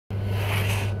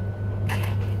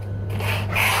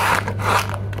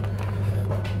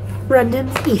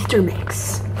random Easter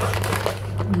mix.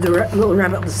 The little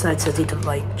rabbit on the side says he doesn't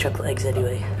like chocolate eggs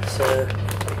anyway, so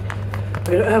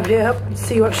we're going to open it up and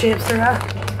see what shapes there are.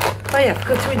 Oh yeah, I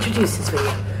forgot to introduce this video.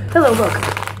 Hello, welcome.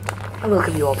 I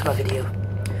welcome you all to my video.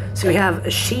 So we have a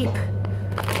sheep.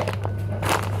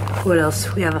 What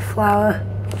else? We have a flower.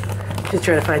 Just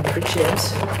trying to find different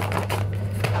shapes.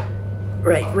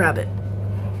 Right, rabbit.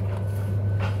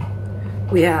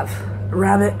 We have a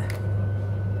rabbit.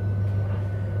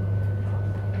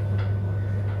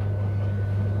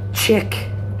 Chick.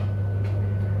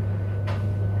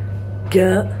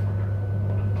 Goat.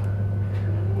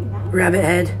 Rabbit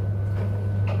head.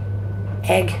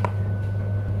 Egg.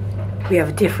 We have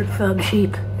a different firm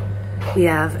sheep. We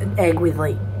have an egg with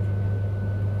like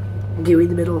goo in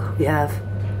the middle. We have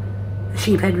a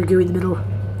sheep head with goo in the middle.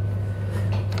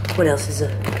 What else is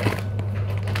there?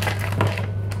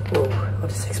 Whoa, I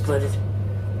just exploded.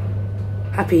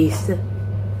 Happy Easter.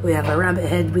 We have a rabbit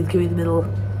head with goo in the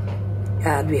middle.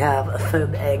 And we have a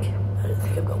foam egg. I don't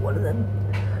think I've got one of them.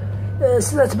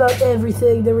 So that's about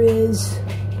everything there is.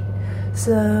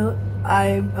 So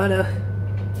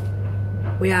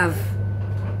we have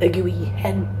a gooey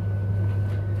hen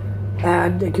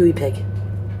and a gooey pig.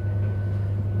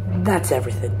 That's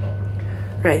everything.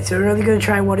 Right, so we're only going to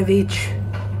try one of each.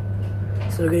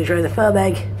 So we're going to try the foam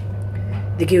egg,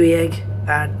 the gooey egg,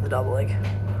 and the normal egg.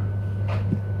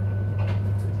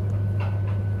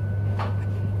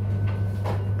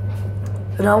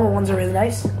 The normal ones are really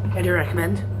nice. I do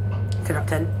recommend. 10 out of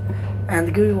 10. And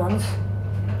the gooey ones,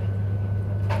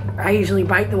 I usually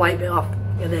bite the white bit off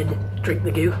and then drink the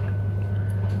goo.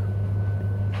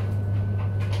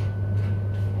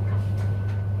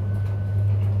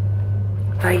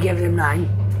 I give them 9.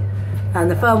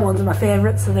 And the firm ones are my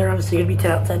favourite, so they're obviously going to be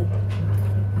 10 out of 10.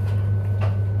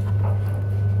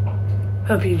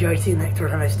 Hope you enjoyed. See you next one.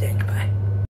 Have a nice day. Goodbye.